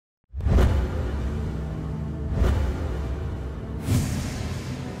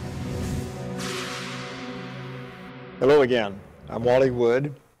Hello again. I'm Wally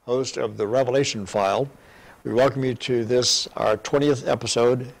Wood, host of the Revelation File. We welcome you to this, our 20th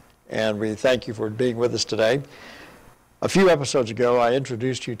episode, and we thank you for being with us today. A few episodes ago, I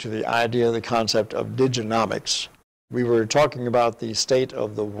introduced you to the idea, the concept of Diginomics. We were talking about the State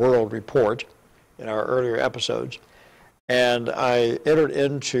of the World report in our earlier episodes, and I entered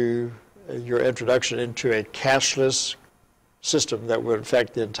into your introduction into a cashless system that would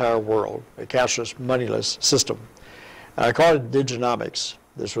affect the entire world, a cashless, moneyless system. I called it Diginomics.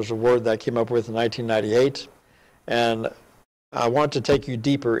 This was a word that I came up with in 1998, and I want to take you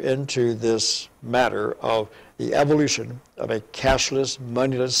deeper into this matter of the evolution of a cashless,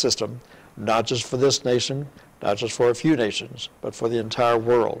 moneyless system, not just for this nation, not just for a few nations, but for the entire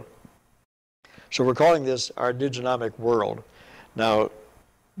world. So we're calling this our Diginomic World. Now,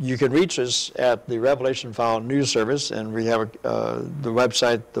 you can reach us at the Revelation File news service, and we have the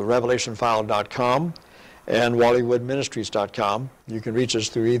website, therevelationfile.com. and wallywoodministries.com. You can reach us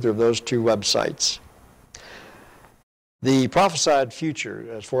through either of those two websites. The prophesied future,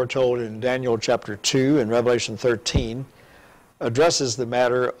 as foretold in Daniel chapter 2 and Revelation 13, addresses the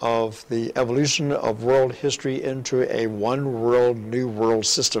matter of the evolution of world history into a one world, new world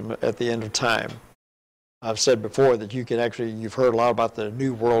system at the end of time. I've said before that you've heard a lot about the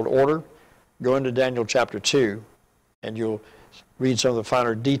New World Order. Go into Daniel chapter 2 and you'll read some of the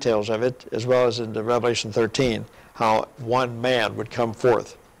finer details of it, as well as into Revelation 13, how one man would come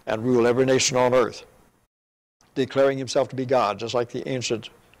forth and rule every nation on earth, declaring himself to be God, just like the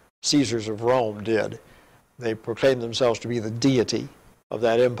ancient Caesars of Rome did. They proclaimed themselves to be the deity of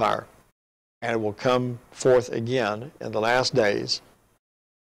that empire, and it will come forth again in the last days,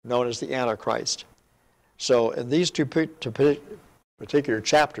 known as the Antichrist. So in these two particular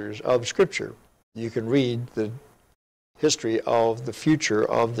chapters of Scripture, you can read the history of the future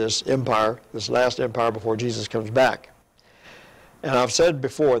of this empire, this last empire before Jesus comes back. And I've said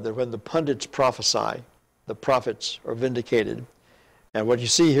before that when the pundits prophesy, the prophets are vindicated. And what you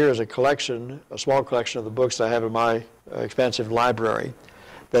see here is a small collection of the books that I have in my expansive library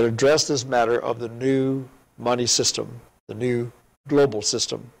that address this matter of the new money system, the new global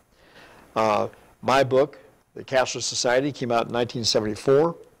system. My book, The Cashless Society, came out in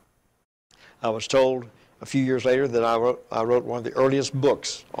 1974. I was told a few years later that I wrote one of the earliest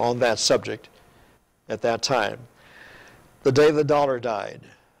books on that subject at that time. The Day the Dollar Died,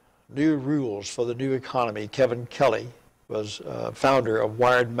 New Rules for the New Economy. Kevin Kelly was founder of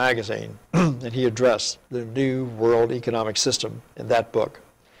Wired magazine, and he addressed the new world economic system in that book.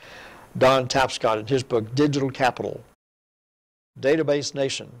 Don Tapscott in his book, Digital Capital, Database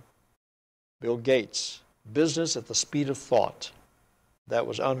Nation, Bill Gates, Business at the Speed of Thought. That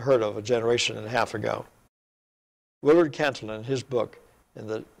was unheard of a generation and a half ago. Willard Cantillon in his book in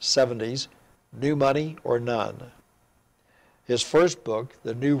the 70s, New Money or None. His first book,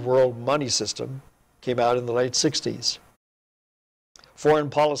 The New World Money System, came out in the late 60s.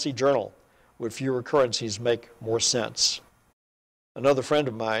 Foreign Policy Journal, Would Fewer Currencies Make More Sense? Another friend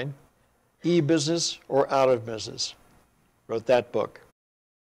of mine, E-Business or Out of Business, wrote that book.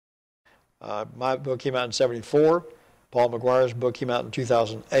 My book came out in 74. Paul McGuire's book came out in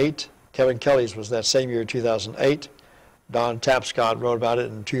 2008. Kevin Kelly's was that same year, 2008. Don Tapscott wrote about it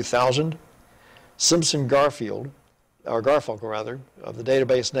in 2000. Simpson Garfunkel, of the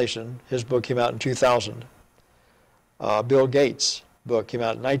Database Nation, his book came out in 2000. Bill Gates' book came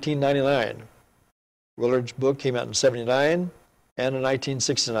out in 1999. Willard's book came out in 79 and in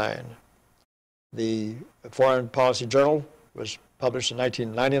 1969. The Foreign Policy Journal was published in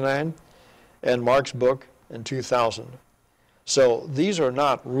 1999, and Mark's book in 2000. So these are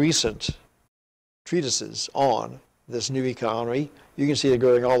not recent treatises on this new economy. You can see it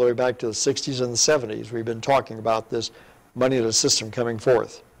going all the way back to the 60s and the 70s. We've been talking about this moneyless system coming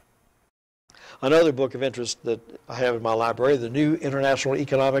forth. Another book of interest that I have in my library, The New International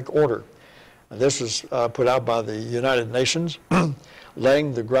Economic Order. And this was put out by the United Nations,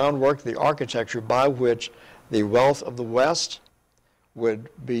 laying the groundwork, the architecture by which the wealth of the West would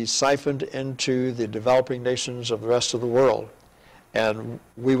be siphoned into the developing nations of the rest of the world, and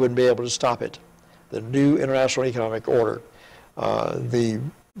we wouldn't be able to stop it. The New International Economic Order. The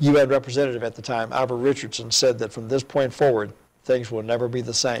UN representative at the time, Ivor Richardson, said that from this point forward, things will never be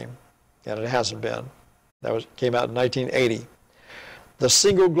the same, and it hasn't been. Came out in 1980. The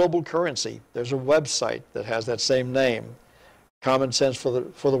Single Global Currency. There's a website that has that same name, Common Sense for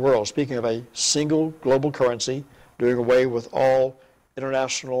the World. Speaking of a single global currency, doing away with all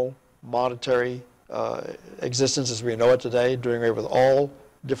international monetary existence as we know it today, doing away with all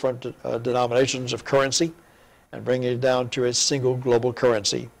different denominations of currency, and bringing it down to a single global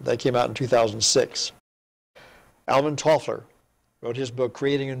currency. That came out in 2006. Alvin Toffler wrote his book,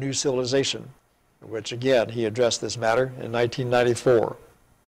 Creating a New Civilization, in which, again, he addressed this matter in 1994.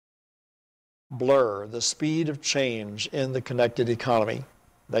 Blur, The Speed of Change in the Connected Economy.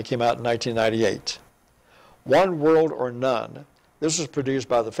 That came out in 1998. One World or None. This was produced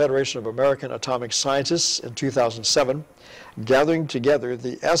by the Federation of American Atomic Scientists in 2007, gathering together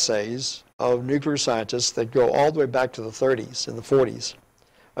the essays of nuclear scientists that go all the way back to the 30s and the 40s,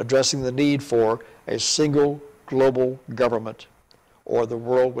 addressing the need for a single global government, or the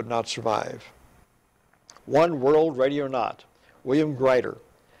world would not survive. One World, Ready or Not. William Greider.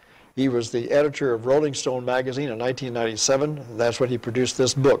 He was the editor of Rolling Stone magazine in 1997. That's when he produced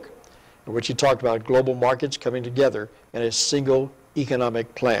this book, in which he talked about global markets coming together in a single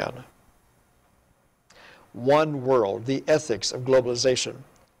economic plan. One World, The Ethics of Globalization,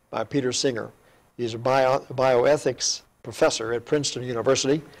 by Peter Singer. He's a bioethics professor at Princeton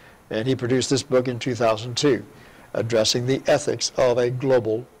University, and he produced this book in 2002, addressing the ethics of a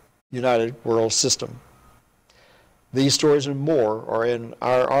global united world system. These stories and more are in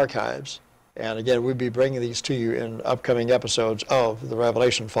our archives, and again, we'll be bringing these to you in upcoming episodes of the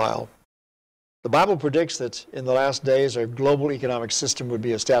Revelation File. The Bible predicts that in the last days a global economic system would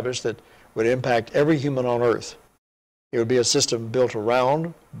be established that would impact every human on earth. It would be a system built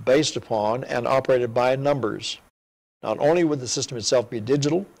around, based upon, and operated by numbers. Not only would the system itself be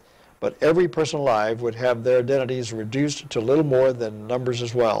digital, but every person alive would have their identities reduced to little more than numbers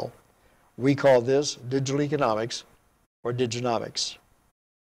as well. We call this digital economics or Diginomics.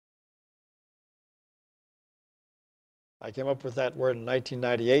 I came up with that word in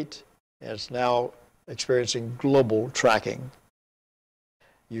 1998, and it's now experiencing global tracking.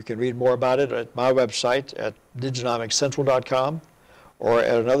 You can read more about it at my website at diginomicscentral.com or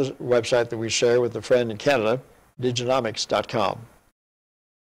at another website that we share with a friend in Canada, diginomics.com.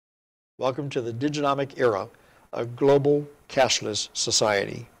 Welcome to the Diginomic Era, a global cashless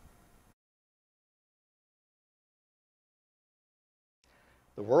society.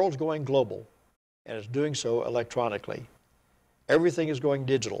 The world's going global, and it's doing so electronically. Everything is going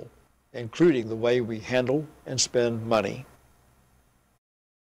digital, including the way we handle and spend money.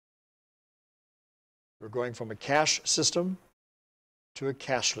 We're going from a cash system to a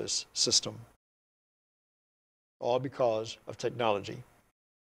cashless system, all because of technology.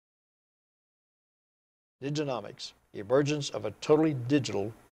 Diginomics, the emergence of a totally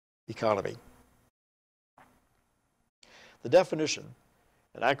digital economy. The definition,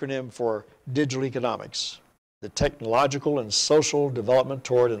 an acronym for digital economics, the technological and social development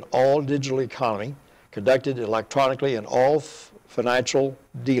toward an all-digital economy conducted electronically in all financial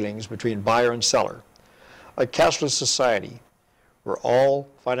dealings between buyer and seller. A cashless society where all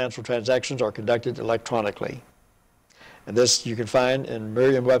financial transactions are conducted electronically. And this you can find in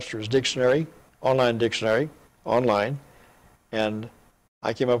Merriam-Webster's Dictionary, online, and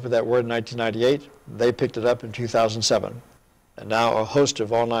I came up with that word in 1998. They picked it up in 2007. And now a host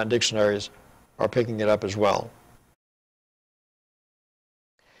of online dictionaries are picking it up as well.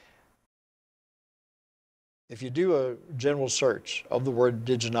 If you do a general search of the word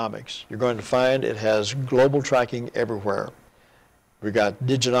Diginomics, you're going to find it has global tracking everywhere. We've got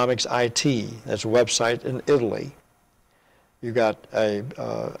Diginomics IT, that's a website in Italy. You've got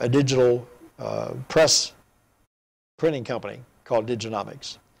a digital press printing company called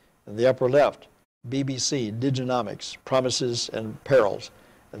Diginomics. In the upper left, BBC, Diginomics, Promises and Perils.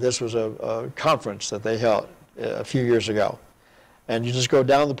 And this was a conference that they held a few years ago. And you just go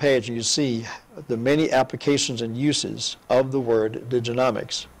down the page and you see the many applications and uses of the word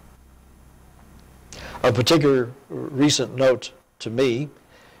Diginomics. A particular recent note to me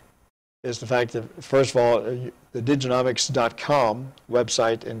is the fact that, first of all, the Diginomics.com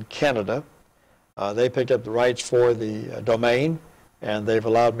website in Canada, they picked up the rights for the domain, and they've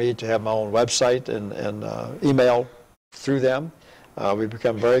allowed me to have my own website and email through them. We've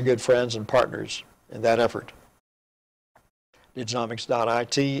become very good friends and partners in that effort.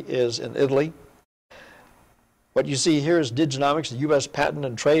 Diginomics.it is in Italy. What you see here is Diginomics, the U.S. Patent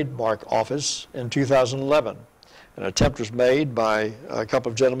and Trademark Office in 2011. An attempt was made by a couple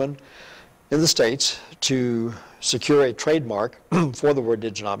of gentlemen in the States to secure a trademark for the word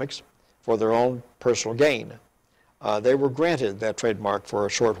Diginomics for their own personal gain. They were granted that trademark for a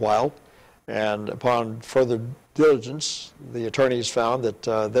short while, and upon further diligence, the attorneys found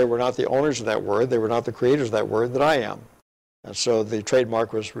that they were not the owners of that word, they were not the creators of that word that I am. And so the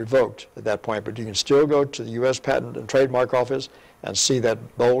trademark was revoked at that point, but you can still go to the U.S. Patent and Trademark Office and see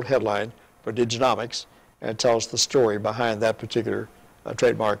that bold headline for Diginomics, and it tells the story behind that particular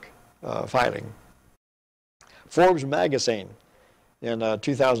trademark filing. Forbes magazine in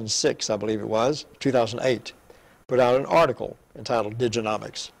 2006, I believe it was, 2008, put out an article entitled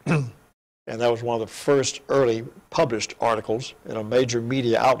Diginomics. And that was one of the first early published articles in a major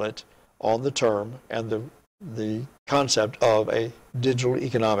media outlet on the term and the concept of a digital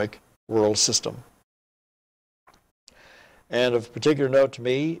economic world system. And of particular note to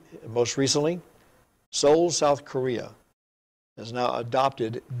me, most recently, Seoul, South Korea has now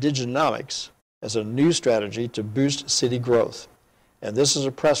adopted Diginomics as a new strategy to boost city growth. And this is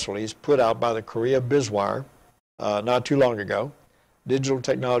a press release put out by the Korea Bizwire not too long ago, Digital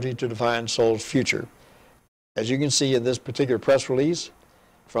Technology to Define Seoul's Future. As you can see in this particular press release,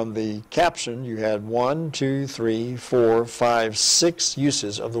 from the caption, you had 1, 2, 3, 4, 5, 6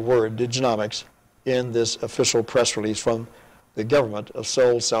 uses of the word Diginomics in this official press release from the government of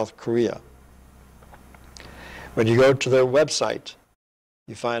Seoul, South Korea. When you go to their website,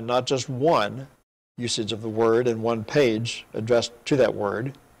 you find not just one usage of the word in one page addressed to that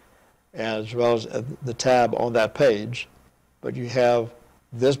word, as well as the tab on that page, but you have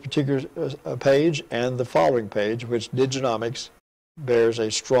this particular page and the following page, which Diginomics bears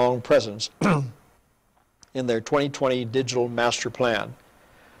a strong presence in their 2020 Digital Master Plan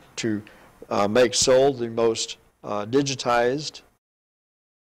to make Seoul the most digitized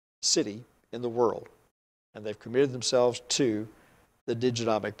city in the world. And they've committed themselves to the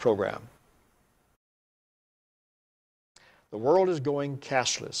Diginomic program. The world is going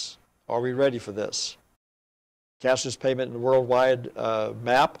cashless. Are we ready for this? Cashless payment in the worldwide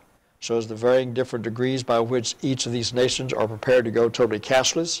map shows the varying different degrees by which each of these nations are prepared to go totally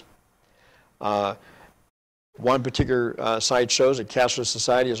cashless. One particular site shows a cashless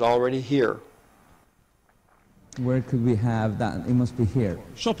society is already here. Where could we have that? It must be here.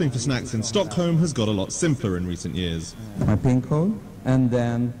 Shopping for snacks in Stockholm has got a lot simpler in recent years. My PIN code, and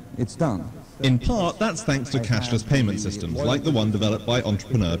then it's done. In part, that's thanks to cashless payment systems, like the one developed by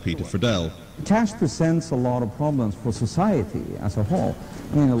entrepreneur Peter Fridell. Cash presents a lot of problems for society as a whole.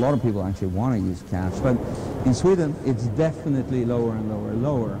 I mean, a lot of people actually want to use cash, but in Sweden, it's definitely lower and lower and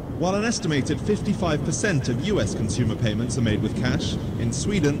lower. While an estimated 55% of US consumer payments are made with cash, in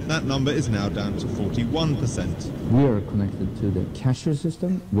Sweden, that number is now down to 41%. We are connected to the cashier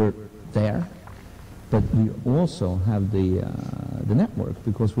system. We're there. But we also have the network,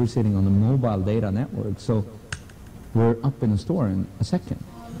 because we're sitting on the mobile data network, so we're up in a store in a second.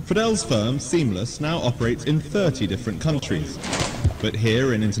 Fridell's firm, Seamless, now operates in 30 different countries. But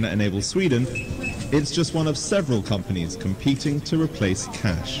here in internet-enabled Sweden, it's just one of several companies competing to replace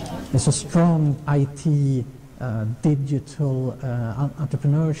cash. There's a strong IT, digital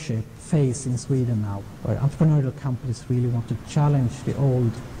entrepreneurship phase in Sweden now, where entrepreneurial companies really want to challenge the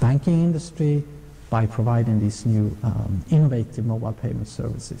old banking industry by providing these new innovative mobile payment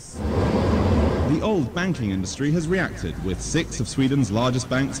services. The old banking industry has reacted, with 6 of Sweden's largest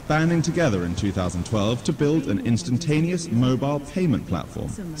banks banding together in 2012 to build an instantaneous mobile payment platform,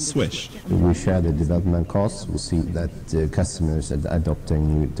 Swish. We share the development costs. We see that customers are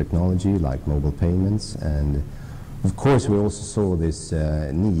adopting new technology like mobile payments, and of course we also saw this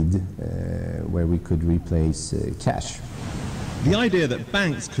need where we could replace cash. The idea that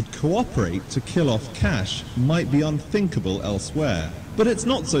banks could cooperate to kill off cash might be unthinkable elsewhere. But it's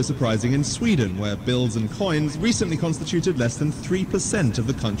not so surprising in Sweden, where bills and coins recently constituted less than 3% of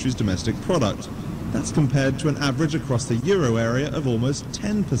the country's domestic product. That's compared to an average across the euro area of almost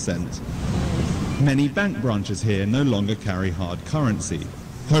 10%. Many bank branches here no longer carry hard currency.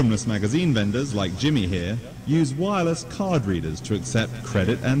 Homeless magazine vendors like Jimmy here use wireless card readers to accept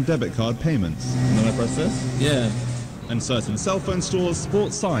credit and debit card payments. And then I press this? Yeah. And certain cell phone stores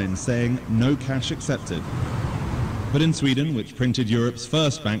sport signs saying no cash accepted. But in Sweden, which printed Europe's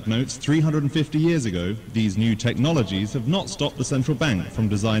first banknotes 350 years ago, these new technologies have not stopped the central bank from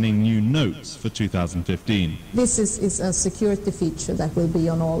designing new notes for 2015. This is a security feature that will be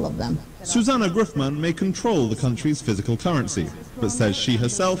on all of them. Susanna Gruffman may control the country's physical currency, but says she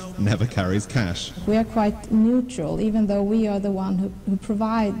herself never carries cash. We are quite neutral, even though we are the one who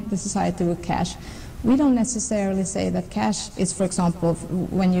provide the society with cash. We don't necessarily say that cash is, for example,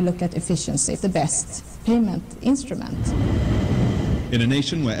 when you look at efficiency, the best payment instrument. In a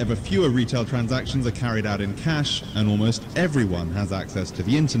nation where ever fewer retail transactions are carried out in cash and almost everyone has access to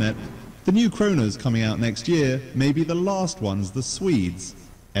the internet, the new kronas coming out next year may be the last ones the Swedes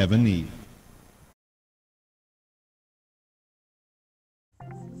ever need.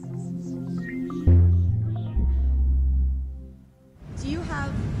 Do you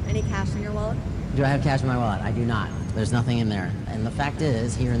have any cash in your wallet? Do I have cash in my wallet? I do not. There's nothing in there. And the fact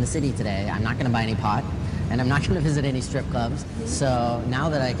is, here in the city today, I'm not going to buy any pot, and I'm not going to visit any strip clubs. So now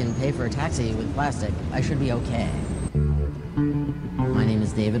that I can pay for a taxi with plastic, I should be okay. My name is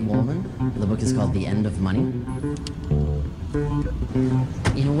is David Wolman. The book is called The End of Money.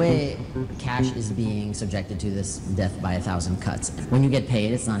 In a way, cash is being subjected to this death by 1,000 cuts. When you get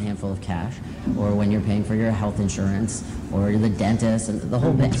paid, it's not a handful of cash, or when you're paying for your health insurance, or the dentist, and the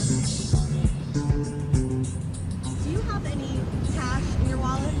whole bit. Do you have any cash in your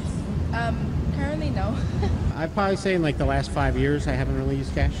wallet? Currently, no. I'd probably say in like the last 5 years, I haven't really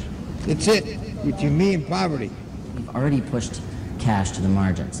used cash. It's it. It's me in poverty. We've already pushed cash to the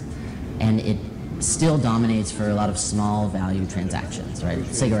margins, and it still dominates for a lot of small value transactions, right?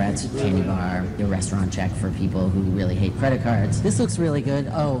 Cigarettes, candy bar, your restaurant check for people who really hate credit cards. This looks really good.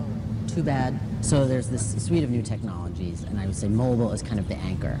 Oh, too bad. So there's this suite of new technologies, and I would say mobile is kind of the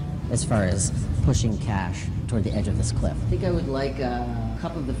anchor as far as pushing cash toward the edge of this cliff. I think I would like a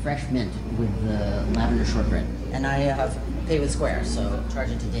cup of the fresh mint with the lavender shortbread. And I have pay with Square, so charge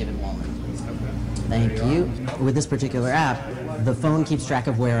it to David Wolman, please. Thank you. With this particular app, the phone keeps track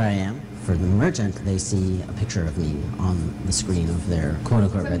of where I am. For the merchant, they see a picture of me on the screen of their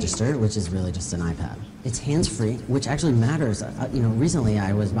quote-unquote register, which is really just an iPad. It's hands-free, which actually matters. Recently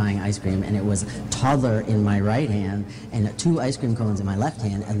I was buying ice cream, and it was toddler in my right hand and 2 ice cream cones in my left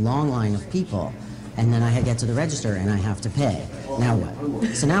hand, a long line of people. And then I get to the register, and I have to pay. Now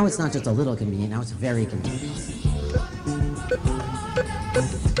what? So now it's not just a little convenient, now it's very convenient.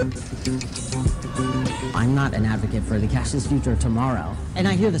 I'm not an advocate for the cashless future tomorrow. And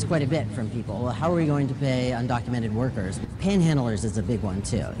I hear this quite a bit from people. Well, how are we going to pay undocumented workers? Panhandlers is a big one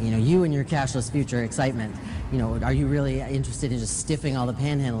too. You and your cashless future excitement, are you really interested in just stiffing all the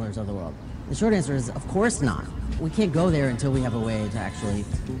panhandlers of the world? The short answer is, of course not. We can't go there until we have a way to actually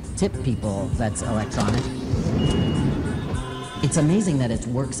tip people that's electronic. It's amazing that it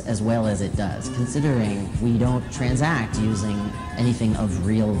works as well as it does, considering we don't transact using anything of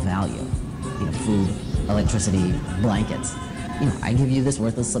real value. Food, electricity, blankets. I give you this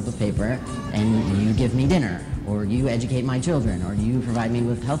worthless slip of paper, and you give me dinner, or you educate my children, or you provide me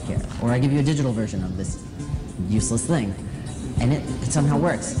with healthcare, or I give you a digital version of this useless thing. And it somehow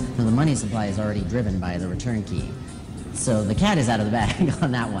works. The money supply is already driven by the return key. So the cat is out of the bag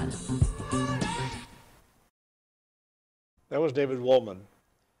on that one. That was David Wolman.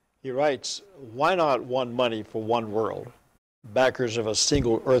 He writes, "Why not one money for one world? Backers of a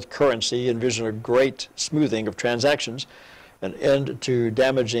single earth currency envision a great smoothing of transactions, an end to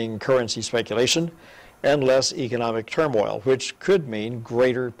damaging currency speculation, and less economic turmoil, which could mean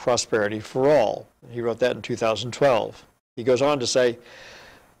greater prosperity for all." He wrote that in 2012. He goes on to say,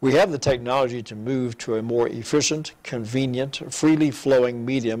 "We have the technology to move to a more efficient, convenient, freely flowing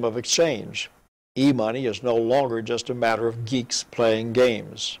medium of exchange. E-money is no longer just a matter of geeks playing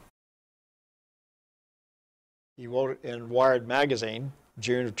games." He wrote in Wired magazine,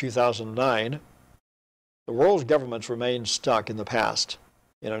 June of 2009, "The world's governments remain stuck in the past,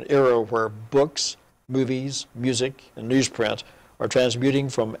 in an era where books, movies, music, and newsprint are transmuting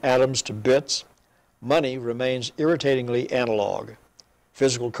from atoms to bits. Money remains irritatingly analog.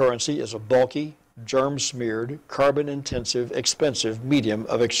 Physical currency is a bulky, germ-smeared, carbon-intensive, expensive medium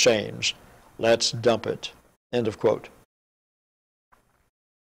of exchange. Let's dump it." End of quote.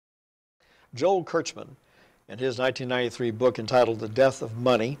 Joel Kurtzman, in his 1993 book entitled The Death of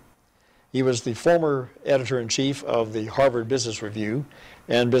Money, he was the former editor-in-chief of the Harvard Business Review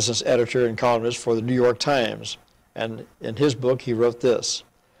and business editor and columnist for the New York Times. And in his book, he wrote this: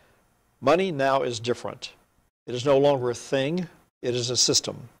 "Money now is different. It is no longer a thing, it is a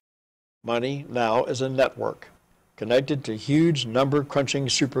system. Money now is a network, connected to huge number-crunching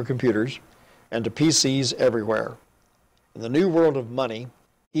supercomputers and to PCs everywhere. In the new world of money,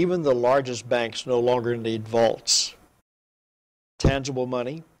 even the largest banks no longer need vaults. Tangible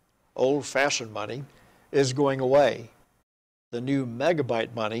money, old-fashioned money, is going away. The new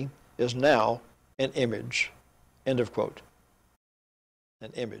megabyte money is now an image." End of quote.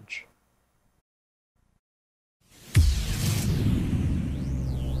 An image.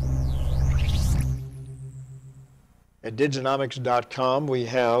 At Diginomics.com, we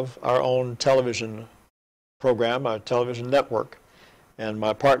have our own television program, our television network. And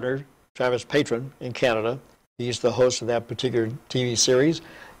my partner, Travis Patron in Canada, he's the host of that particular TV series.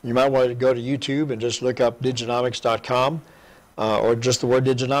 You might want to go to YouTube and just look up Diginomics.com or just the word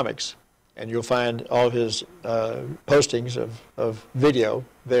Diginomics. And you'll find all of his postings of video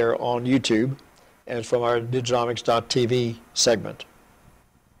there on YouTube, and it's from our Diginomics.tv segment.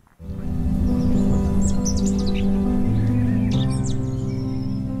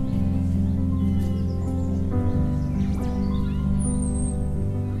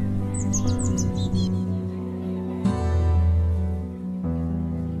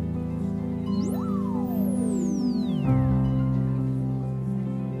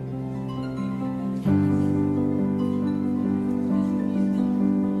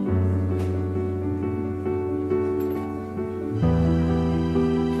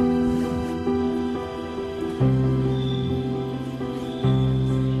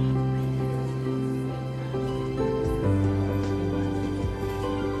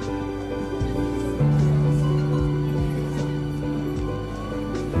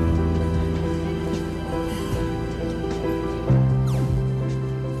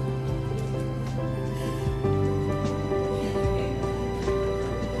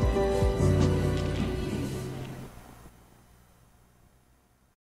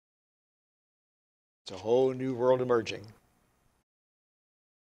 It's a whole new world emerging.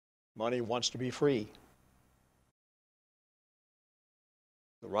 Money wants to be free.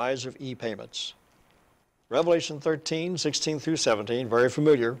 The rise of e-payments. Revelation 13, 16 through 17, very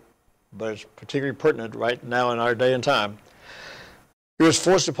familiar, but it's particularly pertinent right now in our day and time. It was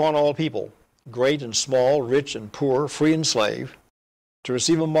forced upon all people, great and small, rich and poor, free and slave, to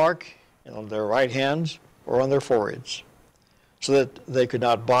receive a mark on their right hands or on their foreheads, so that they could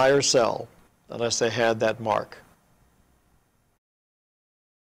not buy or sell unless they had that mark.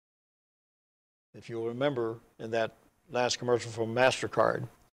 If you'll remember in that last commercial from MasterCard,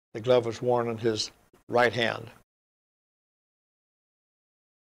 the glove was worn on his right hand.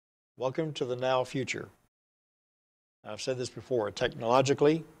 Welcome to the now future. I've said this before,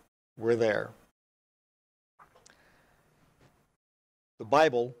 technologically, we're there. The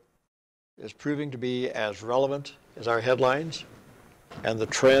Bible is proving to be as relevant as our headlines and the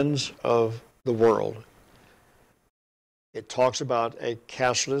trends of the world. It talks about a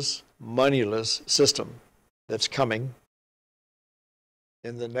cashless, moneyless system that's coming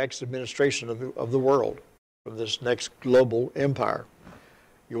in the next administration of the world, from this next global empire.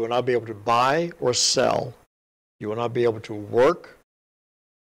 You will not be able to buy or sell. You will not be able to work.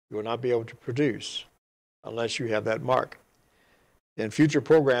 You will not be able to produce unless you have that mark. In future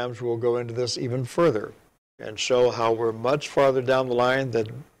programs, we'll go into this even further and show how we're much farther down the line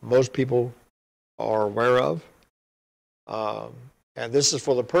than most people are aware of. And this is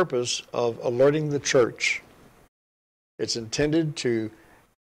for the purpose of alerting the church. It's intended to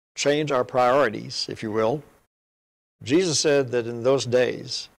change our priorities, if you will. Jesus said that in those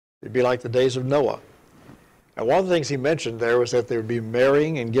days, it'd be like the days of Noah. And one of the things he mentioned there was that there would be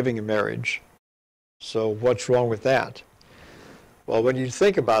marrying and giving in marriage. So what's wrong with that? Well, when you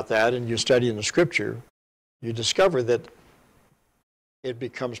think about that and you study in the scripture, you discover that it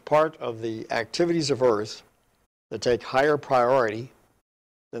becomes part of the activities of earth that take higher priority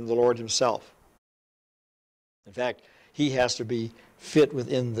than the Lord himself. In fact, he has to be fit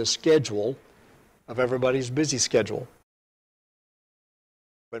within the schedule of everybody's busy schedule.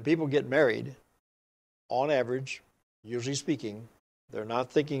 When people get married, on average, usually speaking, they're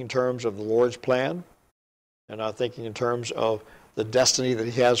not thinking in terms of the Lord's plan. They're not thinking in terms of the destiny that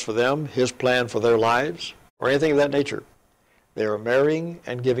he has for them, his plan for their lives, or anything of that nature. They are marrying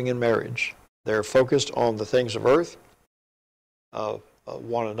and giving in marriage. They're focused on the things of earth, of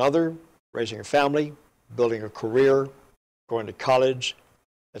one another, raising a family, building a career, going to college,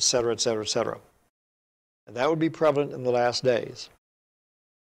 etc., etc., etc. And that would be prevalent in the last days.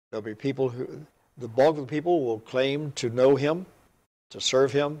 There'll be people who, the bulk of the people will claim to know him, to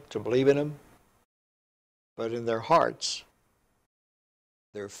serve him, to believe in him, but in their hearts,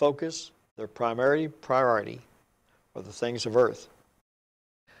 their focus, their primary priority are the things of earth.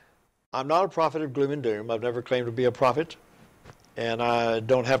 I'm not a prophet of gloom and doom. I've never claimed to be a prophet, and I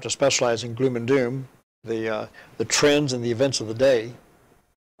don't have to specialize in gloom and doom. The trends and the events of the day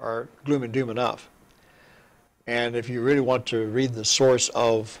are gloom and doom enough. And if you really want to read the source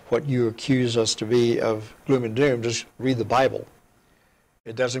of what you accuse us to be of gloom and doom, just read the Bible.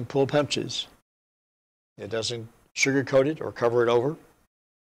 It doesn't pull punches. It doesn't sugarcoat it or cover it over.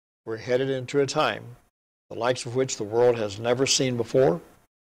 We're headed into a time, the likes of which the world has never seen before.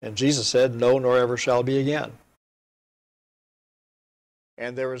 And Jesus said, no, nor ever shall be again.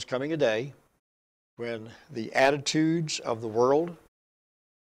 And there is coming a day when the attitudes of the world,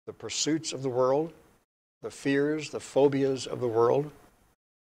 the pursuits of the world, the fears, the phobias of the world,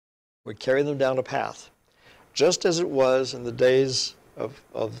 would carry them down a path, just as it was in the days of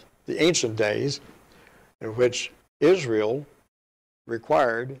the ancient days, in which Israel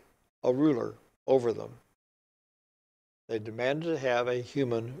required a ruler over them. They demanded to have a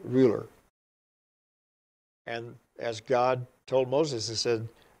human ruler. And as God told Moses, he said,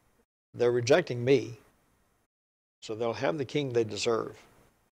 they're rejecting me, so they'll have the king they deserve.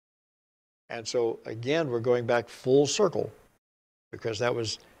 And so, again, we're going back full circle, because that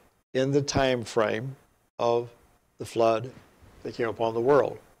was in the time frame of the flood that came upon the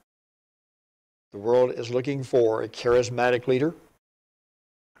world. The world is looking for a charismatic leader,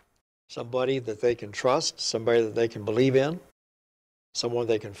 somebody that they can trust, somebody that they can believe in, someone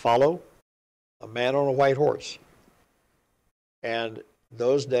they can follow, a man on a white horse. And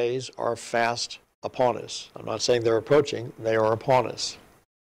those days are fast upon us. I'm not saying they're approaching, they are upon us.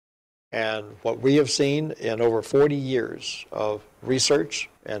 And what we have seen in over 40 years of research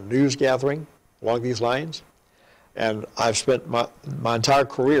and news gathering along these lines, and I've spent my entire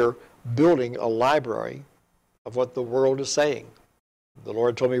career building a library of what the world is saying. The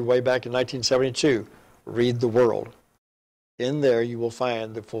Lord told me way back in 1972, read the world. In there you will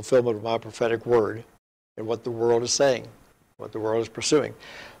find the fulfillment of my prophetic word and what the world is saying, what the world is pursuing.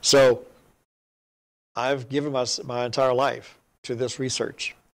 So I've given my entire life to this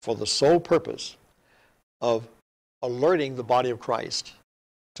research for the sole purpose of alerting the body of Christ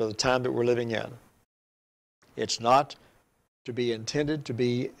to the time that we're living in. It's not to be intended to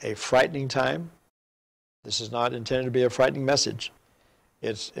be a frightening time. This is not intended to be a frightening message.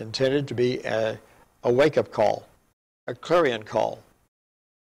 It's intended to be a wake-up call, a clarion call.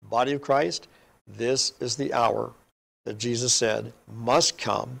 Body of Christ, this is the hour that Jesus said must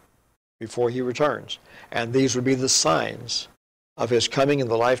come before he returns. And these would be the signs of his coming in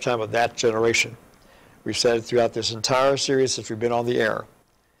the lifetime of that generation. We've said it throughout this entire series since we've been on the air.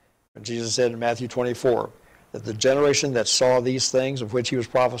 And Jesus said in Matthew 24 that the generation that saw these things of which he was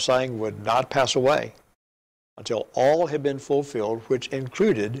prophesying would not pass away until all had been fulfilled, which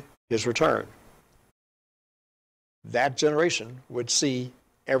included his return. That generation would see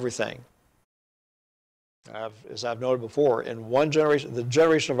everything. As I've noted before, in one generation, the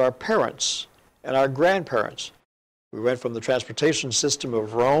generation of our parents and our grandparents, we went from the transportation system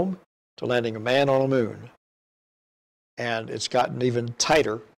of Rome to landing a man on a moon. And it's gotten even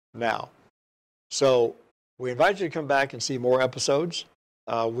tighter now. So we invite you to come back and see more episodes.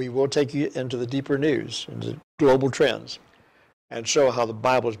 We will take you into the deeper news, into global trends, and show how the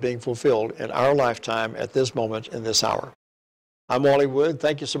Bible is being fulfilled in our lifetime at this moment in this hour. I'm Wally Wood.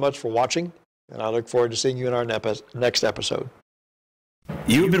 Thank you so much for watching, and I look forward to seeing you in our next episode.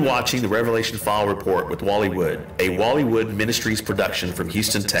 You have been watching the Revelation File Report with Wally Wood, a Wally Wood Ministries production from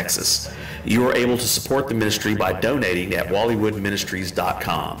Houston, Texas. You are able to support the ministry by donating at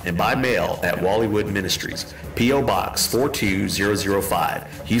wallywoodministries.com and by mail at Wallywood Ministries, P.O. Box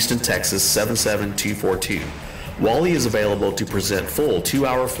 42005, Houston, Texas 77242. Wally is available to present full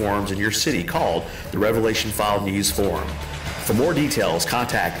 2-hour forums in your city called the Revelation File News Forum. For more details,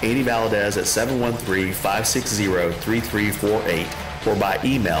 contact Andy Valadez at 713-560-3348 or by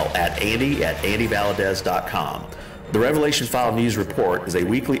email at andy@andyvaladez.com. The Revelation File News Report is a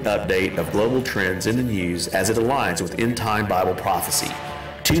weekly update of global trends in the news as it aligns with end-time Bible prophecy.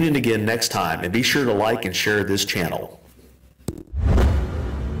 Tune in again next time and be sure to like and share this channel.